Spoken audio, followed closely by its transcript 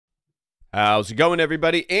How's it going,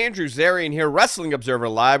 everybody? Andrew Zarian here, Wrestling Observer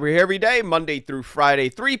Live. We're here every day, Monday through Friday,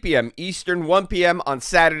 3 p.m. Eastern, 1 p.m. on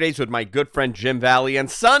Saturdays with my good friend Jim Valley, and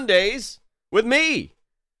Sundays with me.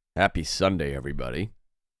 Happy Sunday, everybody.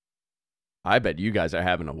 I bet you guys are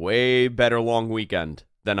having a way better long weekend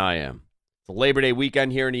than I am. It's a Labor Day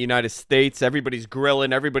weekend here in the United States. Everybody's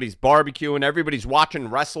grilling, everybody's barbecuing, everybody's watching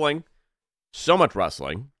wrestling. So much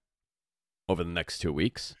wrestling over the next 2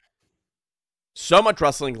 weeks. So much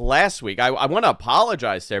wrestling last week. I want to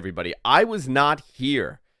apologize to everybody. I was not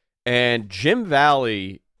here. And Jim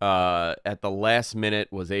Valley, at the last minute,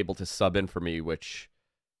 was able to sub in for me, which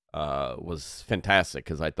was fantastic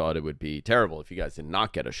because I thought it would be terrible if you guys did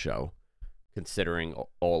not get a show, considering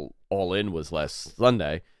All In was last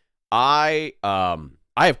Sunday. I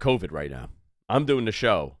have COVID right now. I'm doing the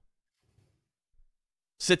show.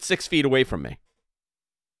 Sit 6 feet away from me.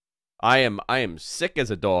 I am sick as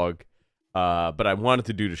a dog. But I wanted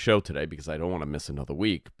to do the show today because I don't want to miss another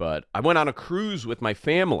week. But I went on a cruise with my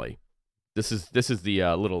family. This is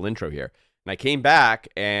the little intro here. And I came back,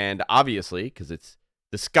 and obviously, because it's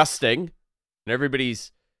disgusting, and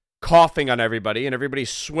everybody's coughing on everybody, and everybody's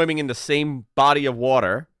swimming in the same body of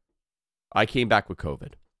water, I came back with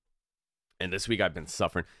COVID. And this week I've been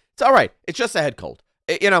suffering. It's all right. It's just a head cold.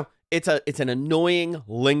 It's an annoying,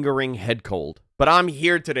 lingering head cold. But I'm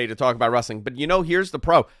here today to talk about wrestling. But, here's the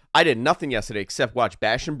pro. I did nothing yesterday except watch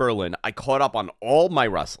Bash in Berlin. I caught up on all my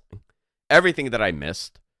wrestling, everything that I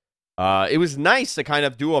missed. It was nice to kind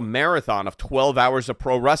of do a marathon of 12 hours of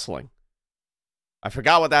pro wrestling. I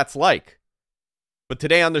forgot what that's like. But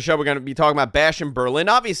today on the show, we're going to be talking about Bash in Berlin.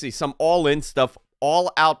 Obviously, some all-in stuff,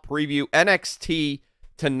 all-out preview. NXT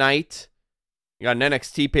tonight. You got an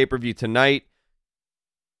NXT pay-per-view tonight.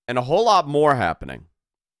 And a whole lot more happening.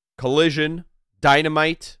 Collision.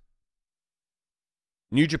 Dynamite.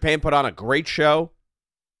 New Japan put on a great show.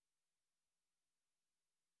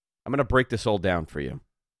 I'm going to break this all down for you.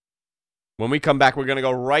 When we come back, we're going to go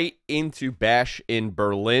right into Bash in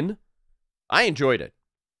Berlin. I enjoyed it.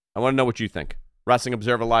 I want to know what you think. Wrestling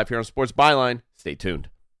Observer Live here on Sports Byline. Stay tuned.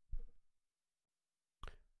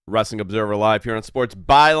 Wrestling Observer Live here on Sports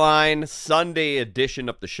Byline. Sunday edition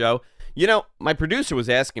of the show. My producer was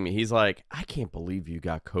asking me, he's like, I can't believe you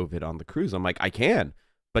got COVID on the cruise. I'm like, I can.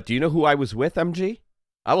 But do you know who I was with, MG?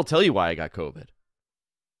 I will tell you why I got COVID.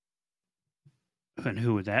 And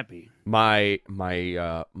who would that be? My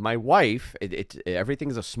wife,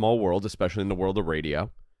 everything's a small world, especially in the world of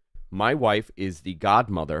radio. My wife is the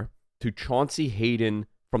godmother to Chauncey Hayden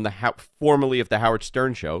from formerly of the Howard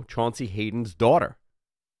Stern Show, Chauncey Hayden's daughter.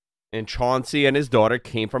 And Chauncey and his daughter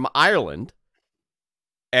came from Ireland.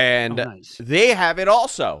 And nice. They have it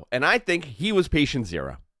also. And I think he was patient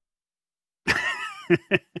zero.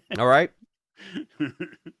 All right?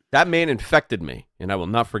 That man infected me, and I will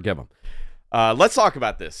not forgive him. Let's talk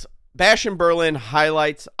about this. Bash in Berlin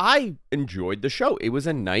highlights. I enjoyed the show. It was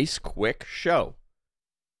a nice, quick show.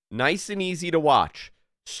 Nice and easy to watch.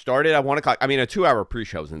 Started at 1 o'clock. I mean, a 2-hour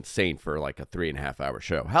pre-show is insane for like a 3.5-hour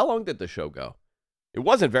show. How long did the show go? It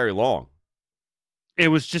wasn't very long. It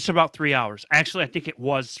was just about 3 hours. Actually, I think it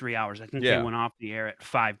was 3 hours. I think they went off the air at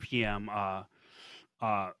 5 p.m. Our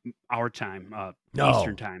time,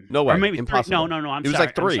 Eastern time. No way. Or maybe impossible. No. It was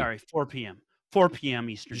like 3. I'm sorry, 4 p.m. 4 p.m.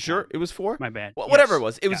 Eastern. You sure time. it was 4? My bad. Well, whatever it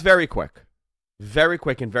was. It was very quick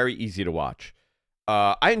and very easy to watch.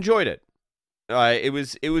 I enjoyed it.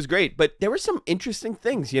 It was great, but there were some interesting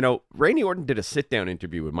things. Randy Orton did a sit-down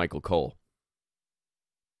interview with Michael Cole,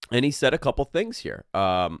 and he said a couple things here.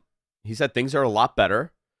 He said things are a lot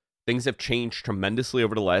better. Things have changed tremendously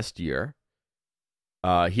over the last year.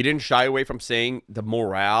 He didn't shy away from saying the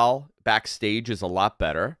morale backstage is a lot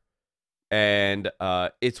better. And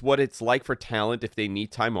it's what it's like for talent if they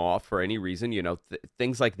need time off for any reason.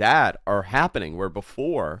 Things like that are happening where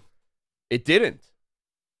before it didn't.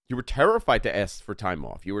 You were terrified to ask for time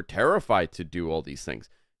off. You were terrified to do all these things.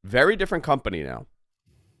 Very different company now.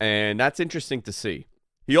 And that's interesting to see.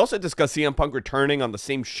 He also discussed CM Punk returning on the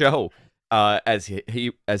same show as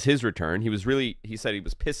his return. He said he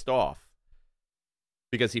was pissed off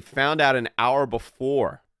because he found out an hour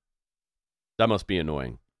before. That must be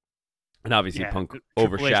annoying. And obviously Punk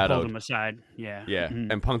overshadowed. Pulled him aside. Yeah. Yeah,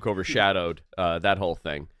 and Punk overshadowed that whole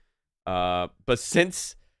thing. But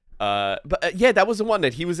that was the one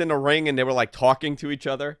that he was in the ring and they were like talking to each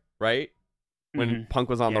other, right? When Punk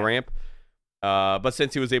was on the ramp. But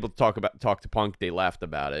since he was able to talk to Punk, they laughed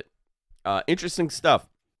about it. Interesting stuff.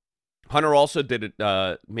 Hunter also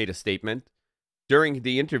made a statement during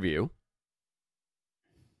the interview.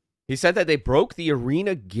 He said that they broke the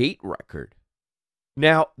arena gate record.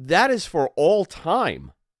 Now, that is for all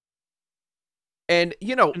time. And,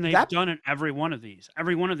 you know, And they've done it every one of these.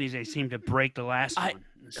 Every one of these, they seem to break the last one.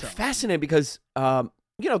 So. Fascinating because,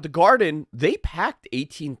 you know, the Garden, they packed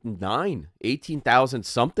 18,000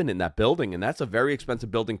 something in that building, and that's a very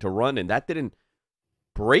expensive building to run, and that didn't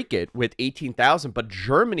break it with 18,000, but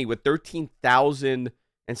Germany with 13,000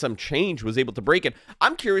 and some change was able to break it.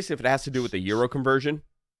 I'm curious if it has to do with the euro conversion.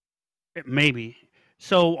 Maybe.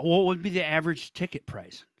 So what would be the average ticket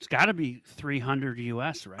price? It's got to be 300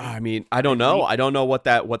 US, right? I mean, I don't know. I don't know what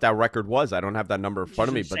that record was. I don't have that number in front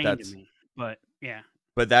of me, but that's But yeah.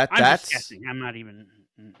 But I'm that's just guessing. I'm not even.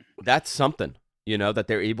 That's something, you know, that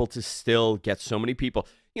they're able to still get so many people.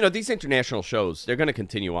 You know, these international shows, they're going to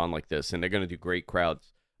continue on like this, and they're going to do great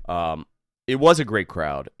crowds. It was a great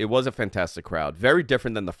crowd. It was a fantastic crowd. Very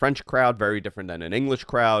different than the French crowd, very different than an English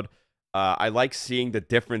crowd. I like seeing the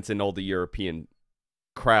difference in all the European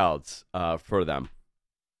crowds for them.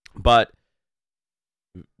 But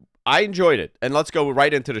I enjoyed it, and let's go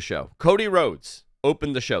right into the show. Cody Rhodes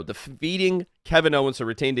opened the show, defeating Kevin Owens to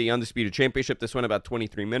retain the Undisputed Championship. This went about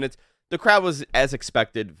 23 minutes. The crowd was, as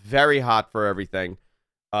expected, very hot for everything.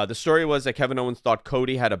 The story was that Kevin Owens thought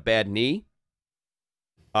Cody had a bad knee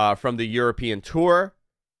from the European tour.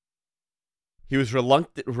 He was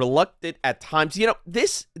reluctant at times. You know,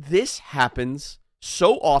 this happens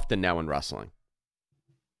so often now in wrestling,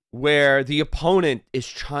 where the opponent is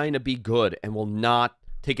trying to be good and will not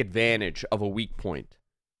take advantage of a weak point.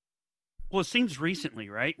 Well, it seems recently,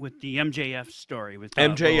 right, with the MJF story with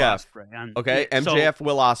MJF. Will Ospreay. Okay, MJF,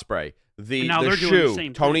 Will Ospreay, the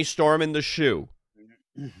shoe, Tony Storm in the shoe,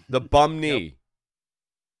 the bum knee,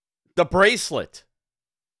 the bracelet.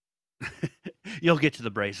 You'll get to the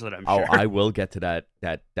bracelet, I'm sure. Oh, I will get to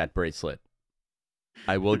that bracelet.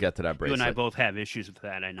 I will get to that bracelet. You and I both have issues with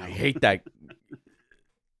that, I know. I hate that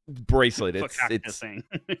bracelet. It's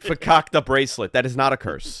Fakakta bracelet. That is not a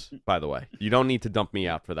curse, by the way. You don't need to dump me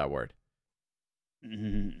out for that word.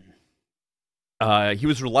 He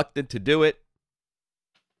was reluctant to do it.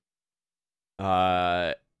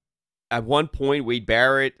 At one point, Wade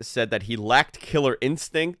Barrett said that he lacked killer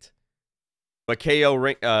instinct, but KO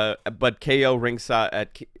ringside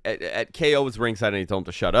at KO was ringside and he told him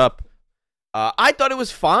to shut up. I thought it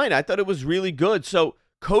was fine. I thought it was really good. So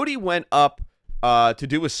Cody went up to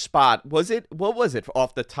do a spot. What was it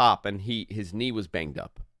off the top? And his knee was banged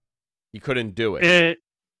up. He couldn't do it.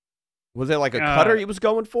 Was it like a cutter he was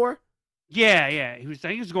going for? Yeah. I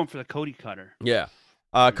think he was going for the Cody cutter. Yeah.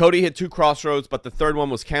 Cody hit 2 crossroads, but the third one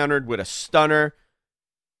was countered with a stunner.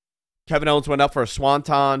 Kevin Owens went up for a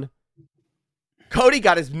swanton. Cody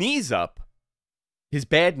got his knees up. His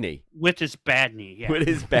bad knee. With his bad knee, yeah. With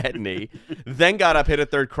his bad knee. Then got up, hit a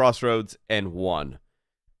third crossroads, and won.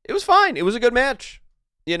 It was fine. It was a good match.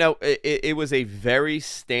 You know, it was a very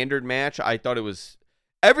standard match. I thought it was...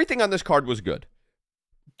 Everything on this card was good.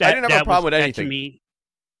 I didn't have a problem with anything.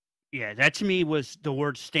 That to me was the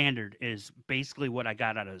word standard is basically what I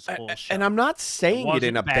got out of this whole show. And I'm not saying it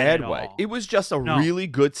in a bad way. It was just a really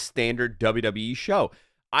good standard WWE show.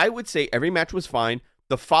 I would say every match was fine.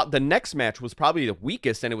 The next match was probably the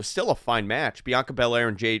weakest, and it was still a fine match. Bianca Belair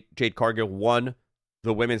and Jade Cargill won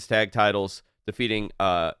the women's tag titles, defeating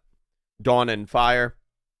Dawn and Fire.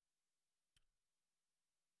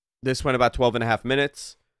 This went about 12.5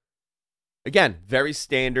 minutes. Again, very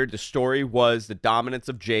standard. The story was the dominance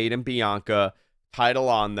of Jade and Bianca, title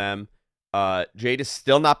on them. Jade has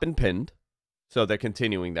still not been pinned, so they're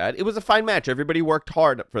continuing that. It was a fine match. Everybody worked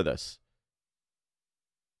hard for this.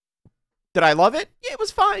 Did I love it? Yeah, it was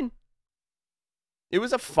fine. It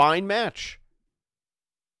was a fine match.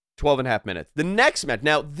 12.5 minutes. The next match.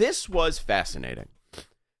 Now, this was fascinating.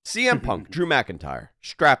 CM Punk, Drew McIntyre,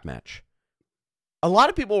 strap match. A lot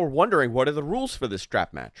of people were wondering, what are the rules for this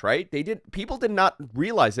strap match, right? People did not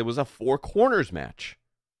realize it was a 4 corners match.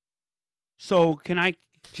 So can I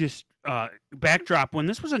just backdrop? When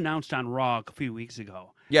this was announced on Raw a few weeks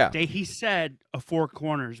ago, he said a 4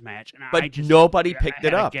 corners match, and but nobody picked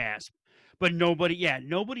it up. Gasp. But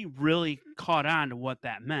nobody really caught on to what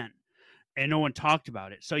that meant, and no one talked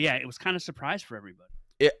about it. So yeah, it was kind of a surprise for everybody.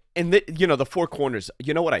 The 4 corners,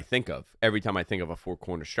 you know what I think of every time I think of a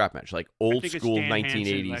 4-corner strap match? Like old school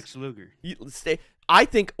 1980s. Lex Luger. I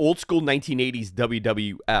think old school 1980s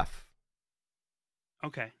WWF.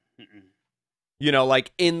 Okay. You know,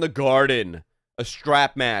 like in the Garden, a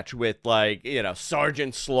strap match with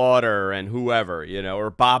Sergeant Slaughter and whoever, or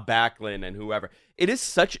Bob Backlund and whoever. It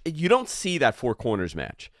is you don't see that 4 corners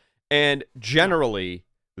match. And generally,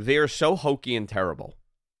 they are so hokey and terrible.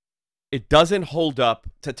 It doesn't hold up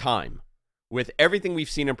to time. With everything we've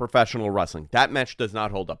seen in professional wrestling, that match does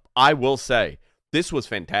not hold up. I will say, this was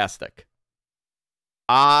fantastic.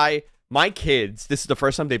 I my kids, this is the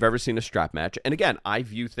first time they've ever seen a strap match. And again, I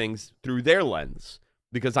view things through their lens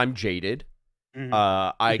because I'm jaded.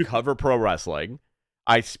 I cover pro wrestling.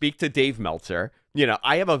 I speak to Dave Meltzer. You know,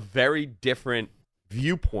 I have a very different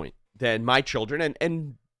viewpoint than my children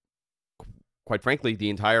and quite frankly, the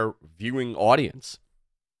entire viewing audience.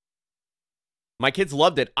 My kids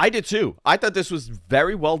loved it. I did too. I thought this was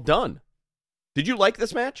very well done. Did you like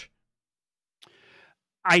this match?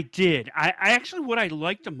 I did. I actually, what I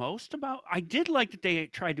liked the most about, I did like that they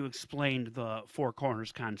tried to explain the four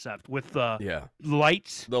corners concept with the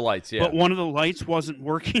lights. The lights, yeah. But one of the lights wasn't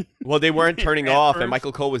working. Well, they weren't turning off, and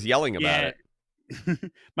Michael Cole was yelling about it.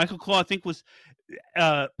 Michael Cole, I think, was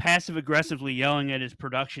passive-aggressively yelling at his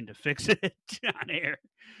production to fix it on air,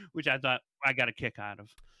 which I thought I got a kick out of.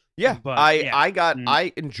 Yeah, but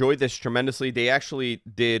I enjoyed this tremendously. They actually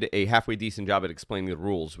did a halfway decent job at explaining the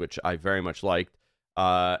rules, which I very much liked.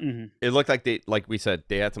 It looked like we said,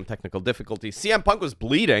 they had some technical difficulties. CM Punk was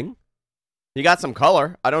bleeding. He got some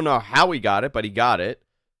color. I don't know how he got it, but he got it.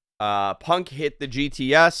 Punk hit the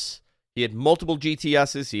GTS. He had multiple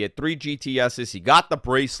GTSs. He had 3 GTSs. He got the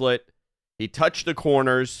bracelet. He touched the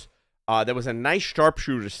corners. There was a nice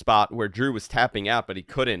sharpshooter spot where Drew was tapping out, but he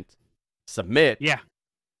couldn't submit. Yeah.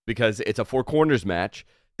 Because it's a four corners match.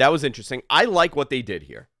 That was interesting. I like what they did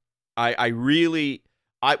here.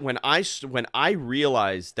 When I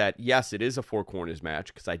realized that, yes, it is a four corners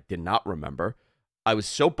match, because I did not remember, I was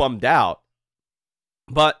so bummed out.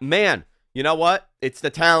 But, man, you know what? It's the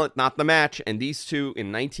talent, not the match. And these two,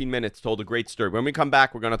 in 19 minutes, told a great story. When we come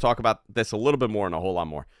back, we're going to talk about this a little bit more and a whole lot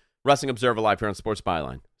more. Wrestling Observer Live here on Sports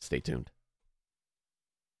Byline. Stay tuned.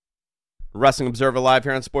 Wrestling Observer Live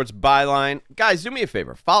here on Sports Byline. Guys, do me a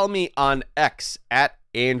favor. Follow me on X at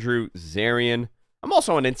Andrew Zarian. I'm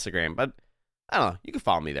also on Instagram, but I don't know. You can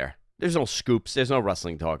follow me there. There's no scoops. There's no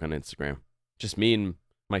wrestling talk on Instagram. Just me and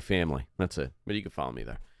my family. That's it. But you can follow me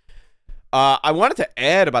there. I wanted to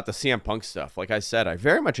add about the CM Punk stuff. Like I said, I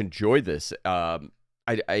very much enjoyed this. You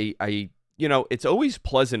know, it's always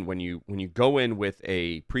pleasant when you go in with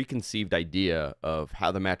a preconceived idea of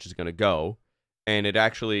how the match is going to go, and it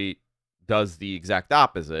actually does the exact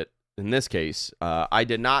opposite. In this case, I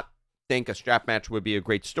did not think a strap match would be a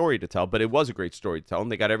great story to tell, but it was a great story to tell, and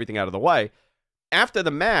they got everything out of the way. After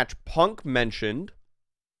the match, Punk mentioned,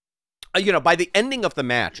 you know, by the ending of the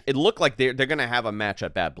match, it looked like they're going to have a match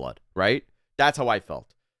at Bad Blood, right? That's how I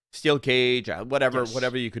felt. Steel cage,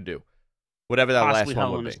 whatever you could do. Whatever that Possibly last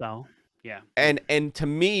one would be. Yeah. And to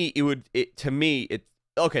me,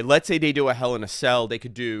 okay, let's say they do a Hell in a Cell. They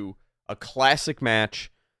could do a classic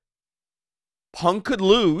match. Punk could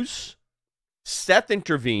lose. Seth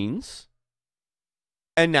intervenes.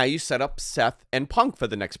 And now you set up Seth and Punk for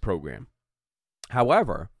the next program.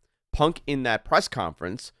 However, Punk in that press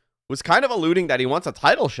conference was kind of alluding that he wants a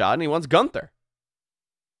title shot and he wants Gunther.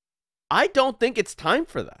 I don't think it's time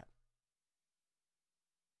for that.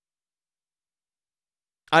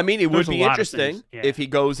 I mean, it would be interesting if he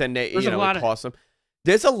goes and it costs him.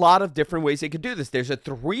 There's a lot of different ways they could do this. There's a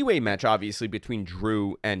 3-way match, obviously, between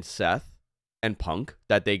Drew and Seth and Punk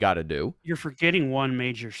that they got to do. You're forgetting one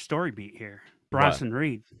major story beat here. Bronson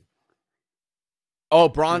Reed. Oh,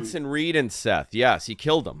 Bronson Reed and Seth. Yes, he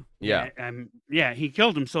killed him. Yeah. He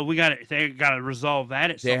killed him. So they got to resolve that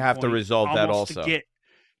at some point. They have to resolve that also. To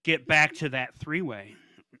get back to that 3-way,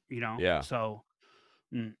 you know? Yeah. So.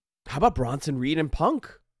 How about Bronson Reed and Punk?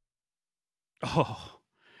 Oh,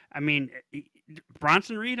 I mean,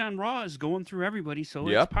 Bronson Reed on Raw is going through everybody, so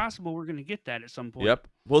it's possible we're going to get that at some point. Yep.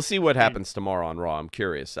 We'll see what happens tomorrow on Raw. I'm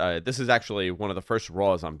curious. This is actually one of the first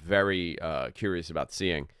Raws I'm very curious about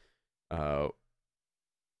seeing.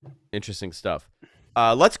 Interesting stuff.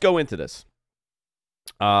 Let's go into this.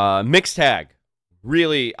 Mixed tag.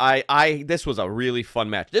 Really, this was a really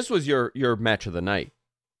fun match. This was your match of the night.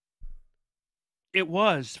 It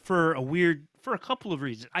was for a couple of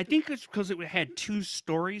reasons. I think it's because it had two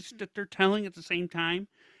stories that they're telling at the same time,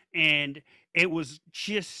 and it was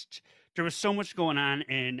just, there was so much going on,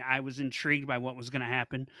 and I was intrigued by what was going to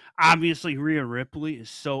happen. Obviously, Rhea Ripley is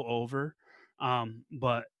so over,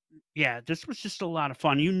 but yeah, this was just a lot of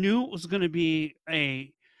fun. You knew it was going to be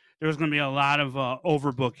there was going to be a lot of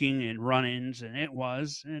overbooking and run-ins, and it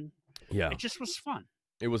was, and it just was fun.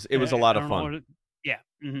 It was a lot of fun. Yeah.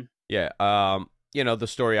 You know, the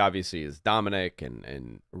story obviously is Dominic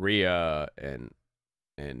and Rhea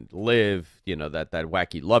and Liv, you know, that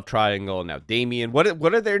wacky love triangle. Now Damien. What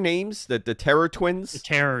are their names? The Terror Twins? The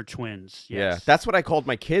Terror Twins, yes. Yeah. That's what I called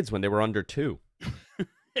my kids when they were under 2.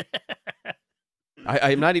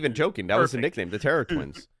 I'm not even joking. That was the nickname, the Terror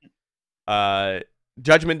Twins.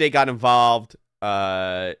 Judgment Day got involved.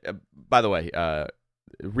 By the way,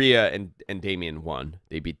 Rhea and Damian won.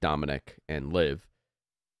 They beat Dominic and Liv.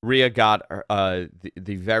 Rhea got the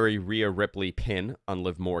very Rhea Ripley pin on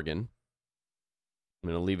Liv Morgan. I'm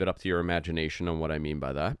going to leave it up to your imagination on what I mean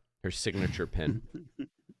by that. Her signature pin.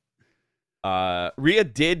 Rhea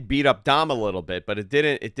did beat up Dom a little bit, but it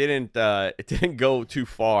didn't go too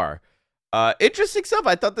far. Interesting stuff.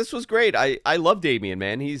 I thought this was great. I love Damian,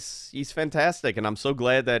 man. He's fantastic, and I'm so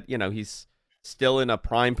glad that he's still in a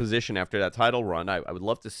prime position after that title run. I would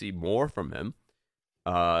love to see more from him,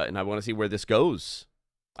 and I want to see where this goes.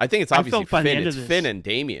 I think it's obviously Finn. It's Finn and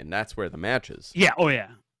Damian. That's where the match is. Yeah. Oh yeah.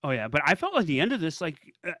 But I felt like the end of this,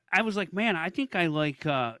 I was like, man, I think I like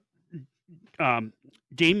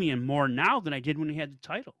Damian more now than I did when he had the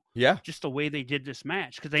title. Yeah. Just the way they did this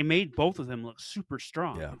match, because they made both of them look super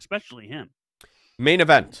strong, yeah. especially him. Main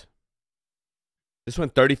event. This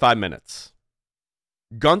went 35 minutes.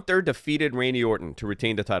 Gunther defeated Randy Orton to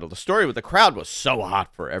retain the title. The story with the crowd was so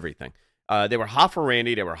hot for everything. They were hot for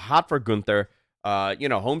Randy. They were hot for Gunther.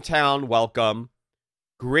 Hometown welcome.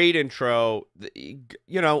 Great intro.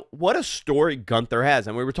 What a story Gunther has.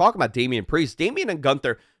 And we were talking about Damian Priest. Damian and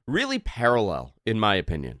Gunther really parallel, in my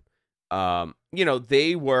opinion.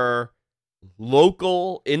 They were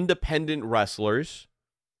local independent wrestlers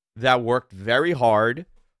that worked very hard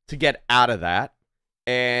to get out of that.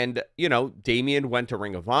 And, Damian went to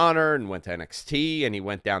Ring of Honor and went to NXT, and he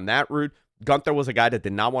went down that route. Gunther was a guy that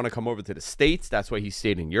did not want to come over to the States. That's why he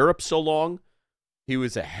stayed in Europe so long. He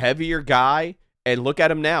was a heavier guy, and look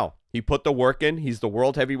at him now. He put the work in. He's the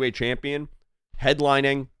world heavyweight champion,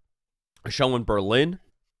 headlining a show in Berlin.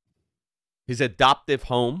 His adoptive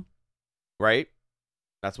home, right?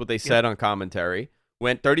 That's what they said on commentary.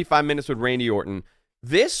 Went 35 minutes with Randy Orton.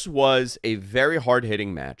 This was a very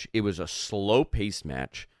hard-hitting match. It was a slow-paced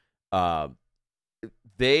match.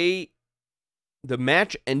 The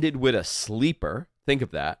match ended with a sleeper. Think of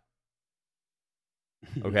that.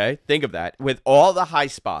 Okay? Think of that. With all the high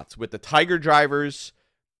spots, with the Tiger Drivers,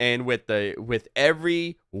 and with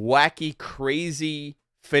every wacky, crazy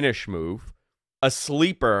finish move, a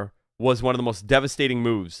sleeper was one of the most devastating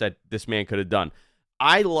moves that this man could have done.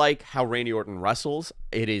 I like how Randy Orton wrestles.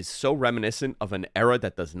 It is so reminiscent of an era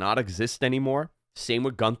that does not exist anymore. Same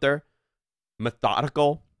with Gunther.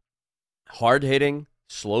 Methodical, hard-hitting,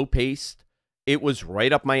 slow-paced. It was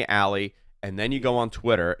right up my alley. And then you go on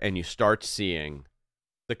Twitter and you start seeing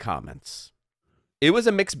the comments. It was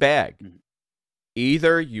a mixed bag.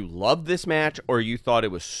 Either you loved this match or you thought it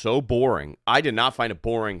was so boring. I did not find it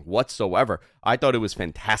boring whatsoever. I thought it was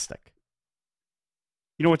fantastic.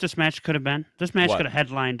 You know what this match could have been? This match could have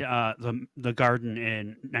headlined the Garden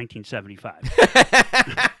in 1975.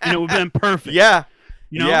 It would have been perfect. Yeah.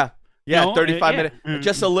 Yeah. 35 minutes.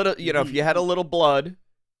 Just a little, if you had a little blood,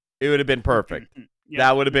 it would have been perfect.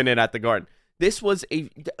 That would have been it at the Garden. This was a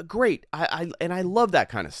great. I love that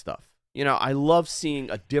kind of stuff. I love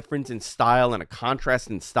seeing a difference in style and a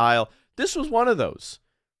contrast in style. This was one of those.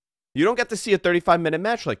 You don't get to see a 35-minute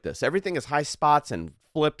match like this. Everything is high spots and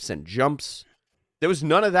flips and jumps. There was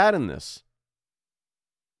none of that in this.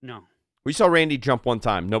 No. We saw Randy jump one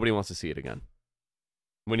time. Nobody wants to see it again.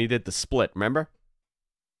 When he did the split, remember?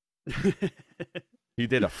 He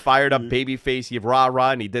did a fired-up babyface, he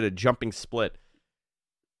rah-rah, and he did a jumping split.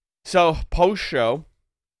 So, post-show,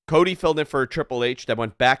 Cody filled in for Triple H that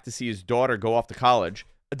went back to see his daughter go off to college.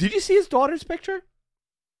 Did you see his daughter's picture?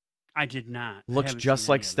 I did not. Looks just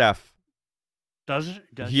like Steph. Does it?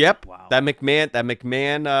 Yep. Wow. That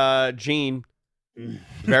McMahon gene.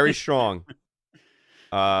 Very strong.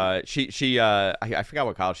 I forgot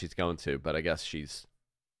what college she's going to, but I guess he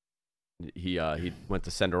went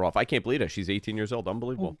to send her off. I can't believe it. She's 18 years old.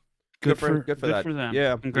 Unbelievable. Good for that. For them.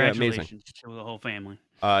 Yeah. Congratulations to the whole family.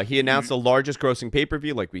 He announced the largest grossing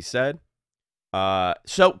pay-per-view, like we said.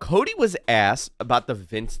 So Cody was asked about the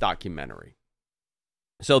Vince documentary.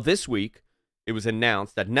 So this week, it was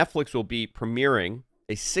announced that Netflix will be premiering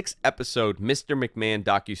a 6-episode Mr. McMahon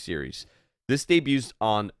docuseries. This debuts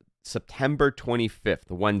on September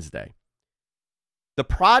 25th, Wednesday. The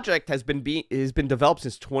project has been developed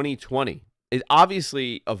since 2020. It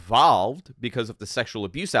obviously evolved because of the sexual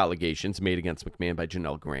abuse allegations made against McMahon by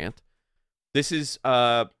Janelle Grant. This is,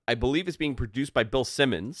 I believe, it's being produced by Bill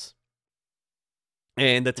Simmons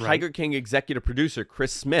and the Tiger King executive producer,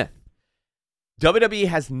 Chris Smith. WWE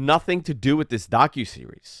has nothing to do with this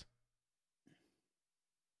docuseries.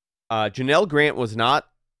 Janelle Grant was not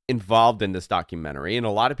involved in this documentary, and a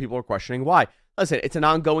lot of people are questioning why. Listen, it's an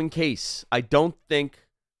ongoing case. I don't think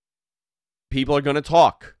people are going to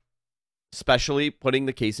talk, especially putting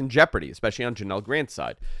the case in jeopardy, especially on Janelle Grant's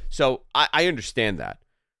side. So I understand that.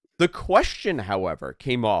 The question, however,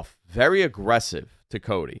 came off very aggressive to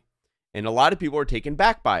Cody, and a lot of people were taken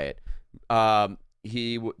back by it. I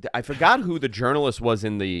forgot who the journalist was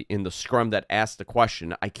in the scrum that asked the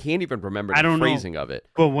question. I can't even remember the phrasing of it.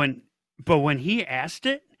 But when he asked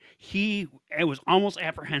it, it was almost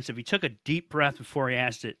apprehensive. He took a deep breath before he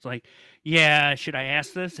asked it. It's like, yeah, should I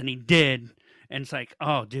ask this? And he did. And it's like,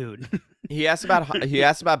 oh, dude. He asked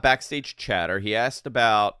about backstage chatter. He asked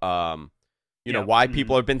about why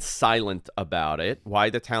people have been silent about it,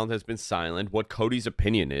 why the talent has been silent, what Cody's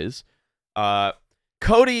opinion is.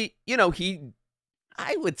 Cody,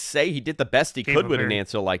 I would say he did the best he could with an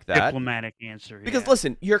answer like that. Diplomatic answer. Because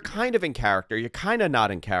listen, you're kind of in character. You're kind of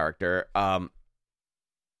not in character.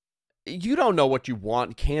 You don't know what you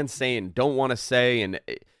can say and don't want to say, and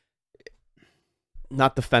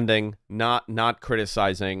not defending, not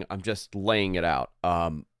criticizing. I'm just laying it out.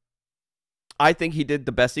 I think he did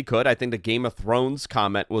the best he could. I think the Game of Thrones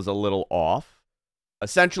comment was a little off.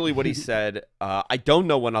 Essentially what he said, I don't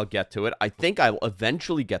know when I'll get to it. I think I'll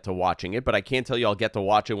eventually get to watching it, but I can't tell you I'll get to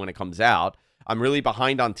watch it when it comes out. I'm really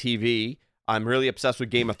behind on TV. I'm really obsessed with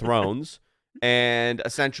Game of Thrones. And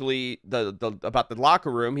essentially about the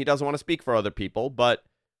locker room, he doesn't want to speak for other people, but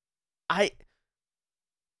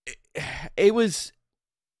he was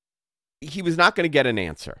not going to get an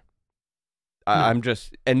answer. No.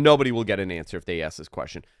 And nobody will get an answer if they ask this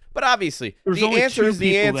question. But obviously, the answer is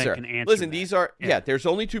the answer. Listen, these are, there's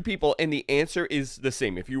only two people, and the answer is the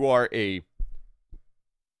same. If you are a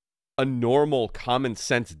normal, common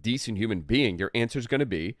sense, decent human being, your answer is going to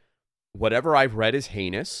be, whatever I've read is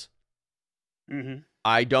heinous. Mm-hmm.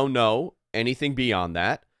 I don't know anything beyond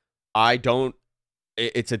that.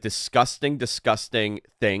 It's a disgusting, disgusting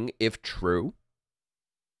thing, if true.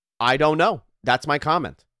 I don't know. That's my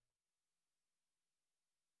comment.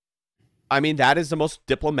 I mean, that is the most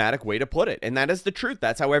diplomatic way to put it. And that is the truth.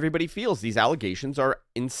 That's how everybody feels. These allegations are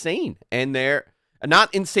insane. And they're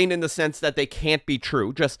not insane in the sense that they can't be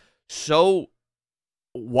true, just so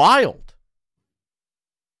wild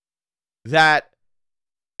that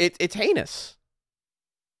it's heinous.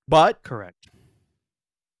 But correct.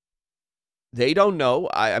 They don't know.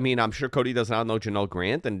 I mean, I'm sure Cody does not know Janelle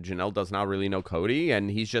Grant, and Janelle does not really know Cody, and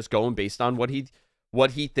he's just going based on what he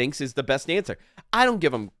thinks is the best answer. I don't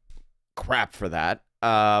give him crap for that.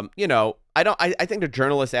 I think the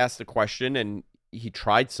journalist asked the question and he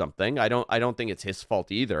tried something. I don't think it's his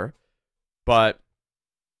fault either. But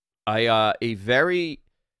I'm very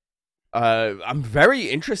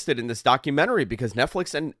interested in this documentary because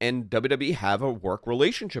Netflix and WWE have a work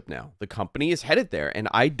relationship now. The company is headed there, and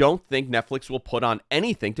I don't think Netflix will put on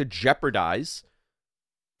anything to jeopardize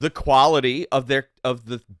the quality of the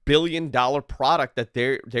 $1 billion product that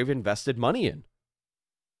they've invested money in.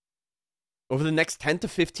 Over the next 10 to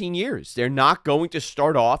 15 years, they're not going to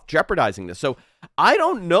start off jeopardizing this. So I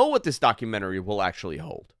don't know what this documentary will actually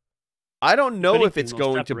hold. I don't know if it's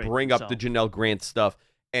going to bring up the Janelle Grant stuff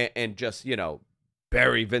and just,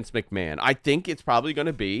 bury Vince McMahon. I think it's probably going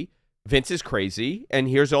to be Vince is crazy, and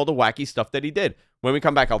here's all the wacky stuff that he did. When we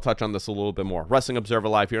come back, I'll touch on this a little bit more. Wrestling Observer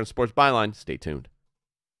Live here on Sports Byline. Stay tuned.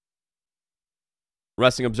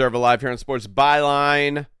 Wrestling Observer Live here on Sports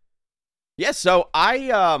Byline. Yeah, so I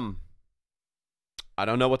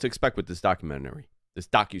don't know what to expect with this documentary, this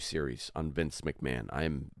docuseries on Vince McMahon. I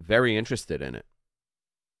am very interested in it.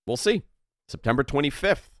 We'll see. September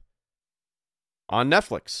 25th on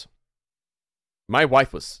Netflix. My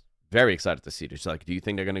wife was very excited to see it. She's like, do you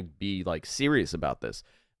think they're going to be serious about this?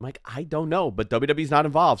 I'm like, I don't know, but WWE's not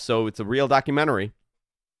involved, so it's a real documentary.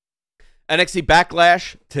 NXT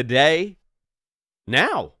Backlash today.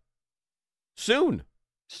 Now. Soon.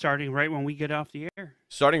 Starting right when we get off the air.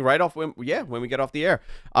 Starting right off when we get off the air.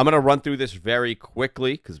 I'm going to run through this very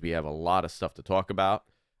quickly because we have a lot of stuff to talk about.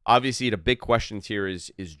 Obviously, the big questions here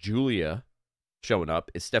is Julia showing up?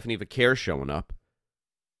 Is Stephanie Vaquer showing up?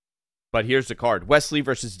 But here's the card. Wesley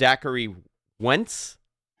versus Zachary Wentz.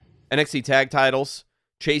 NXT Tag Titles.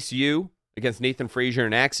 Chase U against Nathan Frazier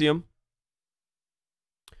and Axiom.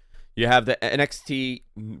 You have the NXT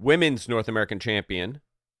Women's North American Champion,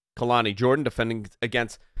 Kalani Jordan, defending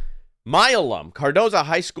against my alum, Cardozo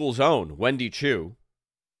High School's own, Wendy Chu.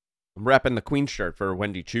 I'm repping the Queen shirt for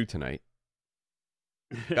Wendy Chu tonight.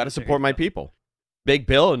 Got to support my people. Big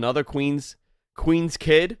Bill, another Queens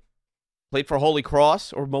kid, played for Holy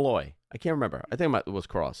Cross or Malloy. I can't remember. I think it was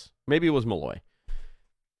Cross. Maybe it was Malloy.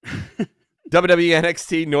 WWE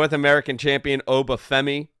NXT North American Champion Oba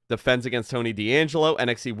Femi defends against Tony D'Angelo.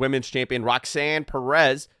 NXT Women's Champion Roxanne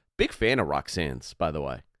Perez. Big fan of Roxanne's, by the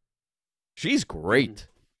way. She's great.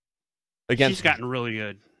 She's gotten really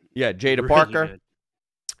good. Yeah, Jada really Parker. Good.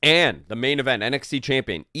 And the main event, NXT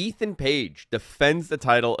Champion Ethan Page defends the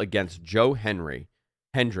title against Joe Henry.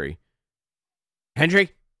 Hendry.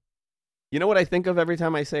 Hendry? You know what I think of every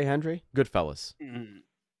time I say Hendry? Goodfellas.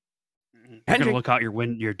 You're gonna look out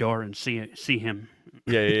your door and see him.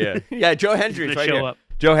 Yeah. Yeah, Joe Hendry's right here. Up.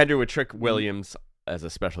 Joe Hendry with Trick Williams as a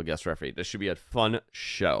special guest referee. This should be a fun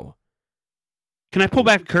show. Can I pull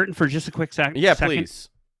back the curtain for just a quick second? Yeah, please.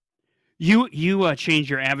 You changed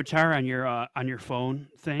your avatar on your phone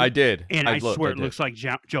thing. I did, and I swear it looks like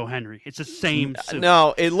Joe Henry. It's the same suit.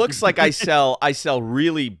 No, it looks like I sell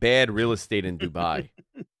really bad real estate in Dubai.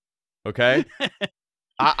 Okay.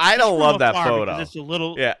 I don't love that photo. It's a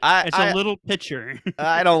little, it's a little picture.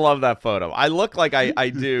 I don't love that photo. I look like I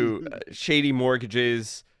do shady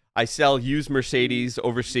mortgages. I sell used Mercedes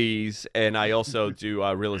overseas, and I also do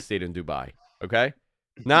real estate in Dubai. Okay,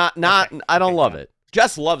 not. I don't love it.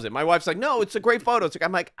 Jess loves it. My wife's like, no, it's a great photo. It's like,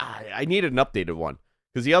 I'm like, I need an updated one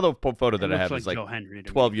because the other photo that I have is like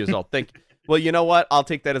 12 years old. Well, you know what? I'll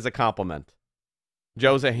take that as a compliment.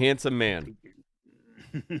 Joe's a handsome man.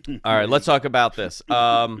 All right, let's talk about this.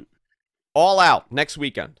 All Out next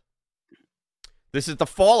weekend. This is the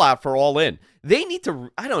fallout for All In. They need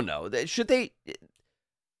to. I don't know. Should they?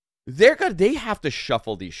 They have to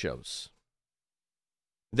shuffle these shows.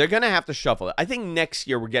 They're gonna have to shuffle it. I think next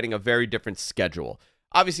year we're getting a very different schedule.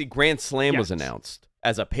 Obviously, Grand Slam was announced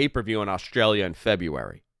as a pay-per-view in Australia in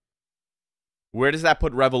February. Where does that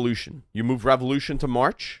put Revolution? You move Revolution to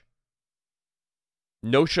March?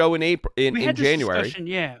 No show in April in January.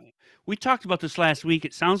 Yeah, we talked about this last week.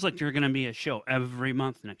 It sounds like there's going to be a show every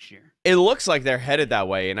month next year. It looks like they're headed that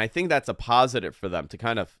way, and I think that's a positive for them to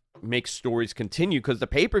kind of make stories continue because the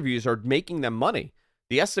pay-per-views are making them money.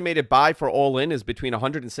 The estimated buy for All In is between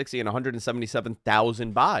 160 and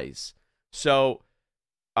 177,000 buys. So,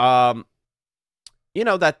 you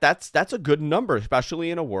know, that's a good number,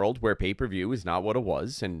 especially in a world where pay-per-view is not what it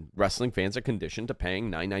was, and wrestling fans are conditioned to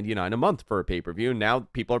paying $9.99 a month for a pay-per-view. Now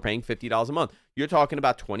people are paying $50 a month. You're talking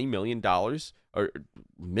about $20 million or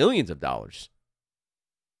millions of dollars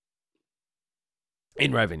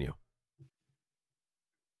in revenue.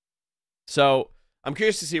 So I'm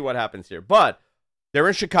curious to see what happens here. But they're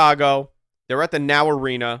in Chicago. They're at the Now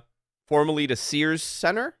Arena, formerly the Sears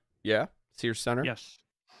Center. Yeah, Sears Center. Yes.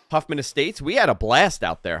 Huffman Estates. We had a blast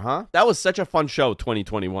out there, huh? That was such a fun show,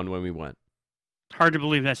 2021, when we went. Hard to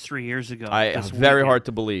believe that's 3 years ago. Very hard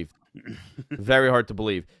to believe. Very hard to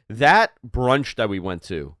believe. That brunch that we went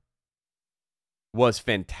to was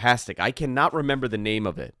fantastic. I cannot remember the name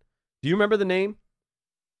of it. Do you remember the name?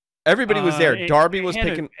 Everybody was there. Darby was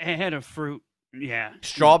picking. It had a fruit. Yeah.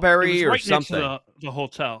 Strawberry or right something. Next to the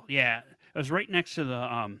hotel. Yeah. It was right next to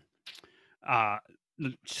the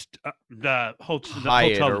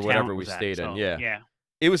Hyatt or whatever we stayed in. Yeah.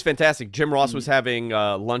 It was fantastic. Jim Ross was having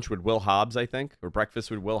lunch with Will Hobbs, I think, or breakfast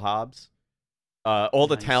with Will Hobbs. All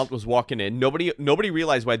the talent was walking in. Nobody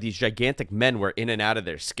realized why these gigantic men were in and out of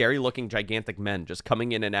there. Scary-looking gigantic men just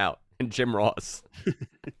coming in and out. And Jim Ross.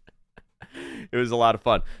 It was a lot of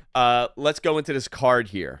fun. Let's go into this card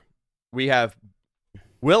here. We have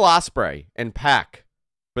Will Ospreay and Pac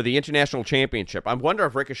for the International Championship. I wonder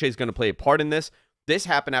if Ricochet is going to play a part in this. This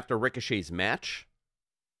happened after Ricochet's match,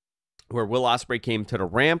 where Will Ospreay came to the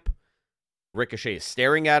ramp. Ricochet is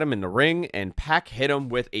staring at him in the ring, and Pac hit him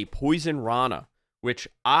with a Poison Rana, which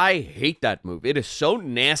I hate that move. It is so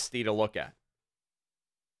nasty to look at.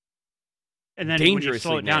 And then when you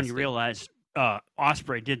slow it down, you realize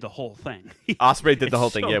Ospreay did the whole thing. Ospreay did the whole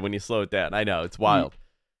thing, yeah, when you slow it down. I know, it's wild.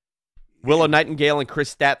 Willow Nightingale and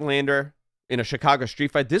Chris Statlander in a Chicago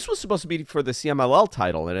street fight. This was supposed to be for the CMLL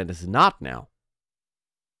title, and it is not now.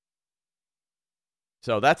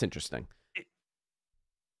 So that's interesting.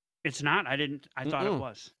 It's not? I thought it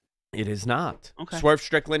was. It is not. Okay. Swerve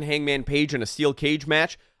Strickland, Hangman Page in a steel cage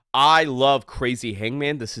match. I love Crazy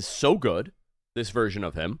Hangman. This is so good, this version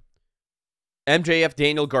of him. MJF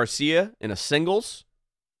Daniel Garcia in a singles.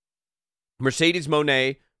 Mercedes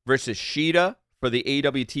Moné versus Shida for the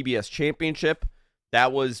AEW TBS Championship.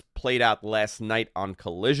 That was played out last night on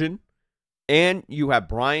Collision. And you have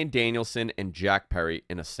Bryan Danielson and Jack Perry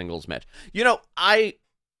in a singles match. You know, I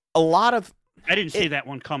didn't see that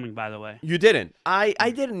one coming, by the way. You didn't. I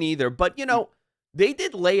didn't either. But, you know, they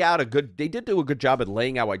did do a good job at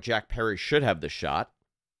laying out why Jack Perry should have the shot.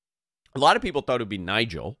 A lot of people thought it would be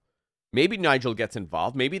Nigel. Maybe Nigel gets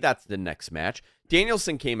involved. Maybe that's the next match.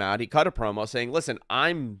 Danielson came out. He cut a promo saying, listen,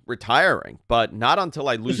 I'm retiring, but not until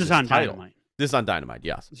I lose this title. Dynamite. This is on Dynamite,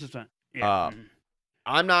 yes. This is on, yeah.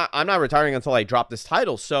 I'm not retiring until I drop this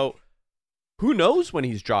title. So who knows when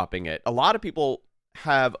he's dropping it? A lot of people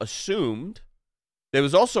have assumed. There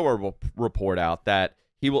was also a report out that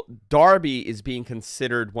Darby is being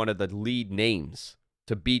considered one of the lead names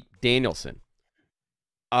to beat Danielson.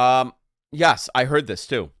 Yes, I heard this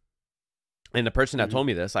too. And the person that told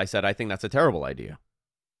me this, I said, I think that's a terrible idea.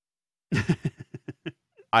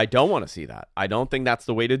 I don't want to see that. I don't think that's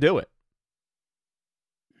the way to do it.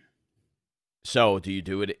 So, do you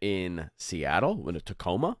do it in Seattle, in a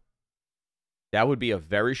Tacoma? That would be a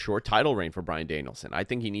very short title reign for Bryan Danielson. I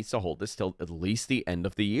think he needs to hold this till at least the end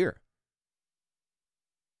of the year.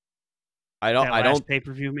 I don't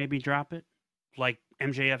pay-per-view, maybe drop it like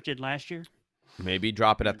MJF did last year. Maybe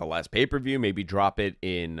drop it at the last pay-per-view. Maybe drop it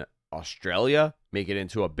in Australia. Make it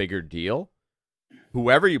into a bigger deal.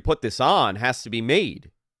 Whoever you put this on has to be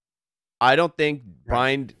made. I don't think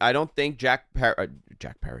Jack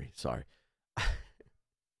Perry. Sorry.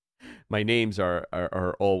 My names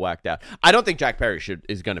are all whacked out. I don't think Jack Perry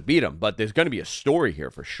is going to beat him, but there's going to be a story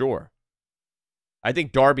here for sure. I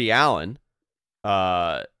think Darby Allin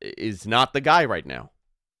is not the guy right now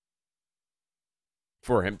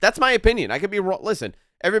for him. That's my opinion. I could be wrong. Listen,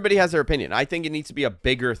 everybody has their opinion. I think it needs to be a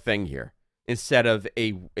bigger thing here instead of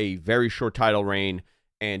a very short title reign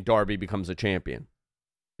and Darby becomes a champion.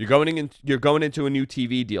 You're going into a new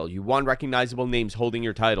TV deal. You want recognizable names holding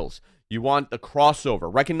your titles. You want the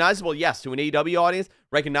crossover. Recognizable, yes, to an AEW audience.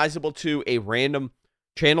 Recognizable to a random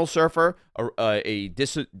channel surfer or a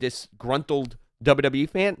disgruntled WWE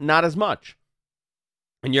fan. Not as much.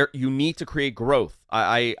 And you need to create growth.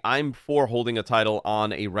 I'm for holding a title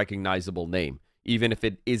on a recognizable name, even if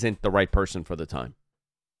it isn't the right person for the time.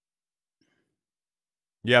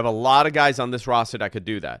 You have a lot of guys on this roster that could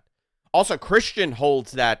do that. Also, Christian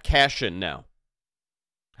holds that cash-in now.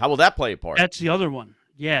 How will that play a part? That's the other one.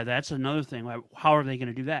 Yeah, that's another thing. How are they going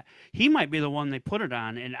to do that? He might be the one they put it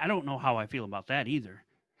on, and I don't know how I feel about that either.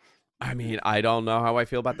 I mean, I don't know how I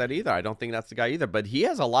feel about that either. I don't think that's the guy either, but he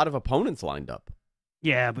has a lot of opponents lined up.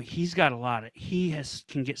 Yeah, but he's got a lot of...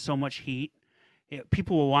 can get so much heat.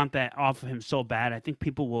 People will want that off of him so bad. I think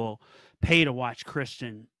people will pay to watch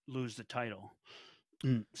Christian lose the title.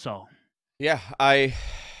 So... Yeah, I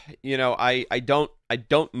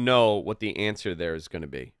don't know what the answer there is going to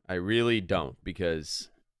be. I really don't, because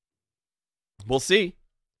we'll see.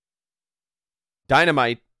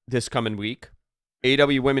 Dynamite this coming week.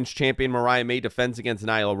 AEW Women's Champion Mariah May defends against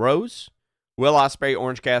Nyla Rose. Will Ospreay,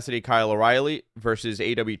 Orange Cassidy, Kyle O'Reilly versus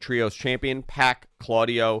AEW Trios Champion Pac,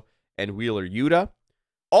 Claudio, and Wheeler Yuta.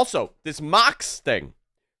 Also, this Mox thing.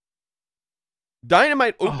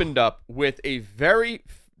 Dynamite opened up with a very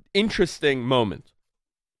interesting moment.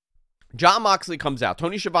 Jon Moxley comes out.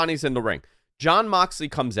 Tony Schiavone's in the ring. Jon Moxley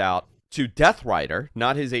comes out to Death Rider,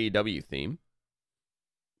 not his AEW theme.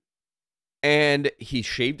 And he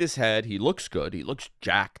shaved his head. He looks good. He looks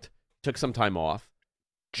jacked. Took some time off.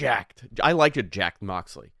 Jacked. I like it, Jacked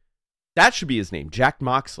Moxley. That should be his name, Jacked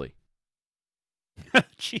Moxley.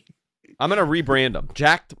 I'm going to rebrand him,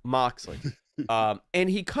 Jacked Moxley. And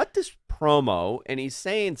he cut this promo, and he's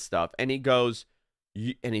saying stuff, and he goes...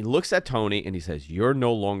 And he looks at Tony and he says, "You're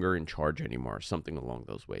no longer in charge anymore," something along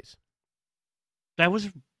those ways. That was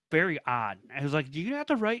very odd. I was like, "Do you have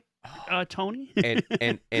to write Tony?"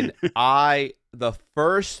 and the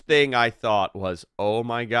first thing I thought was, "Oh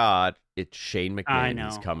my God, it's Shane McMahon.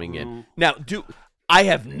 He's coming in." Now, I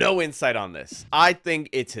have no insight on this. I think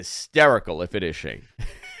it's hysterical if it is Shane.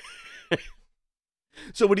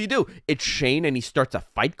 So what do? It's Shane and he starts a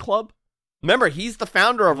fight club? Remember, he's the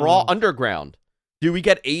founder of Raw Underground. Do we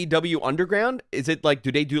get AEW Underground? Is it like,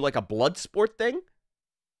 do they do like a blood sport thing?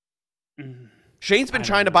 Shane's been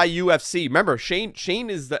trying to buy UFC. Remember, Shane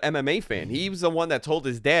is the MMA fan. He was the one that told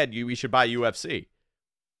his dad we should buy UFC.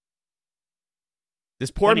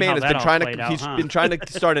 This poor man has been trying to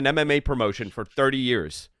start an MMA promotion for 30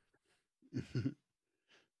 years.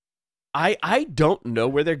 I don't know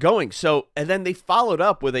where they're going. So, and then they followed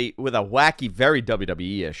up with a wacky, very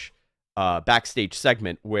WWE-ish backstage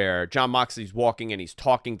segment where Jon Moxley's walking and he's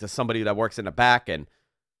talking to somebody that works in the back, and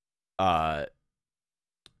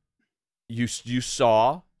you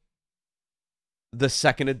saw the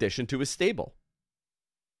second addition to his stable,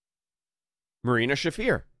 Marina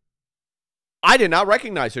Shafir. I did not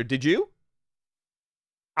recognize her. Did you?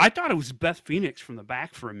 I thought it was Beth Phoenix from the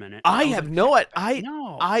back for a minute.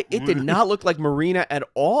 It did not look like Marina at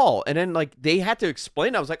all. And then like they had to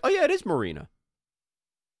explain. I was like, oh yeah, it is Marina.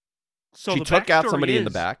 So she took out somebody in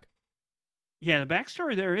the back. Yeah, the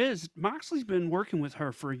backstory there is Moxley's been working with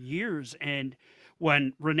her for years. And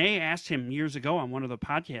when Renee asked him years ago on one of the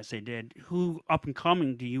podcasts they did, who up and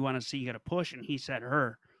coming do you want to see get a push? And he said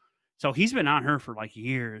her. So he's been on her for like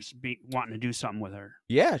years, wanting to do something with her.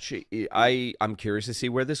 Yeah, I'm curious to see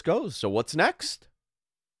where this goes. So what's next?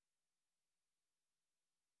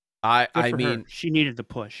 I mean, she needed the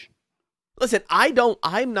push. Listen,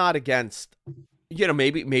 I'm not against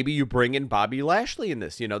maybe you bring in Bobby Lashley in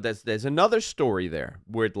this. There's another story there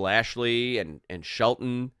with Lashley and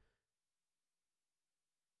Shelton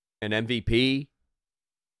and MVP.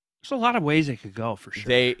 There's a lot of ways they could go for sure.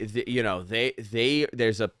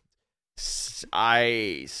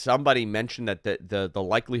 Somebody mentioned that the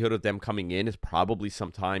likelihood of them coming in is probably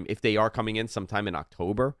sometime, if they are coming in, sometime in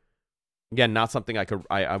October. Again, not something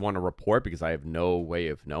I want to report because I have no way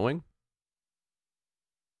of knowing.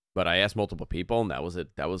 But I asked multiple people, and that was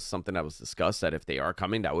it. That was something that was discussed, that if they are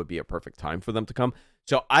coming, that would be a perfect time for them to come.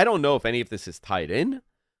 So I don't know if any of this is tied in.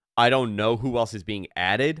 I don't know who else is being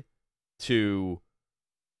added to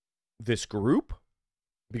this group,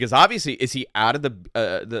 because obviously, is he out of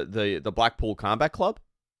the Blackpool Combat Club?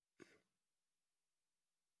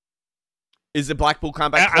 Is the Blackpool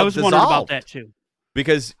Combat Club I was dissolved? wondering about that too.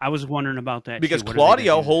 Because I was wondering about that because too.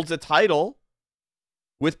 Claudio holds a title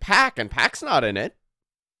with Pac, and Pac's not in it.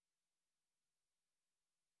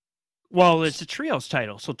 Well, it's a trios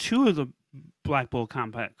title, so 2 of the Blackpool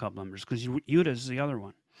Combat Club members, because Yuta's the other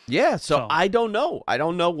one. Yeah, so I don't know. I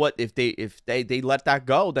don't know what if they let that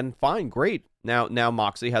go, then fine, great. Now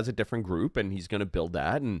Moxley has a different group, and he's going to build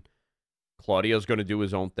that, and Claudio's going to do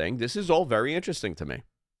his own thing. This is all very interesting to me.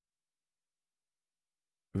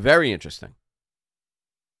 Very interesting.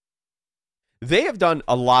 They have done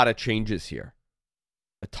a lot of changes here,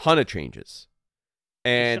 a ton of changes.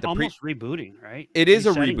 And it's almost rebooting, right? It is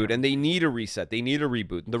a reboot, and they need a reset. They need a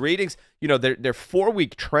reboot. And the ratings, their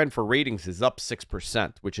 4-week trend for ratings is up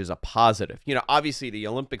 6%, which is a positive. Obviously the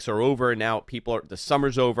Olympics are over, and now the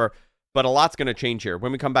summer's over, but a lot's going to change here.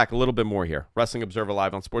 When we come back, a little bit more here. Wrestling Observer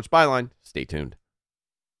Live on Sports Byline. Stay tuned.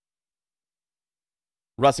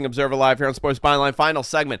 Wrestling Observer Live here on Sports Byline. Final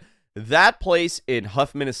segment. That place in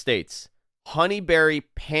Huffman Estates, Honeyberry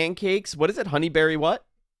Pancakes. What is it? Honeyberry what?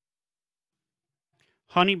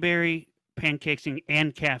 Honeyberry Pancakes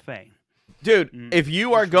and Cafe. Dude, if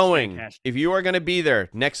you are going to be there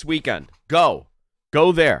next weekend, go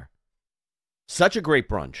there. Such a great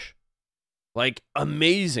brunch. Like,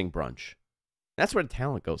 amazing brunch. That's where the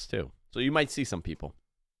talent goes too. So you might see some people.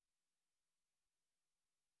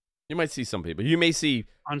 You may see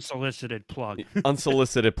unsolicited plug.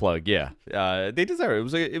 Unsolicited plug, yeah. They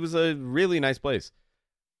deserve it. It was a really nice place.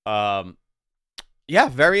 Yeah,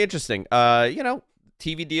 very interesting.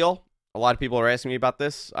 TV deal. A lot of people are asking me about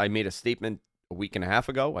this. I made a statement a week and a half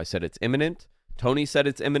ago. I said it's imminent. Tony said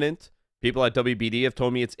it's imminent. People at WBD have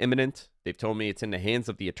told me it's imminent. They've told me it's in the hands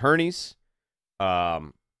of the attorneys.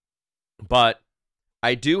 But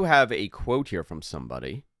I do have a quote here from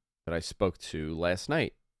somebody that I spoke to last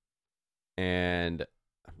night. And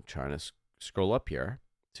I'm trying to scroll up here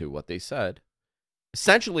to what they said.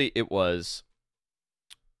 Essentially, it was,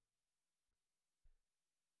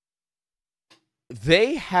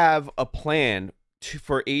 they have a plan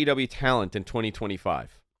for AEW talent in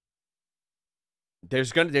 2025.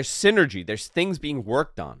 There's synergy. There's things being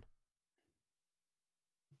worked on.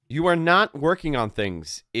 You are not working on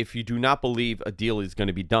things if you do not believe a deal is going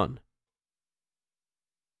to be done.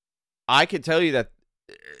 I can tell you that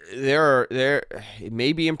it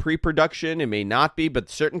may be in pre-production, it may not be, but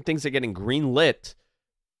certain things are getting green-lit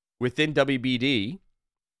within WBD.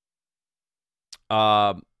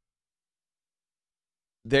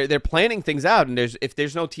 They're planning things out, and if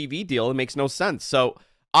there's no TV deal, it makes no sense. So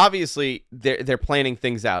obviously they're planning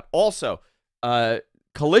things out. Also,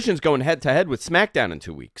 Collision's going head-to-head with SmackDown in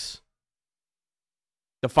 2 weeks.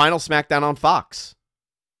 The final SmackDown on Fox.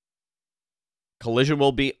 Collision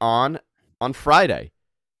will be on Friday.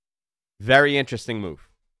 Very interesting move.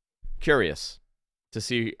 Curious to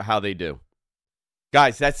see how they do.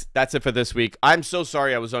 Guys, that's it for this week. I'm so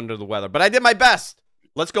sorry I was under the weather, but I did my best.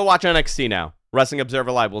 Let's go watch NXT now. Wrestling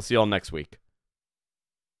Observer Live. We'll see you all next week.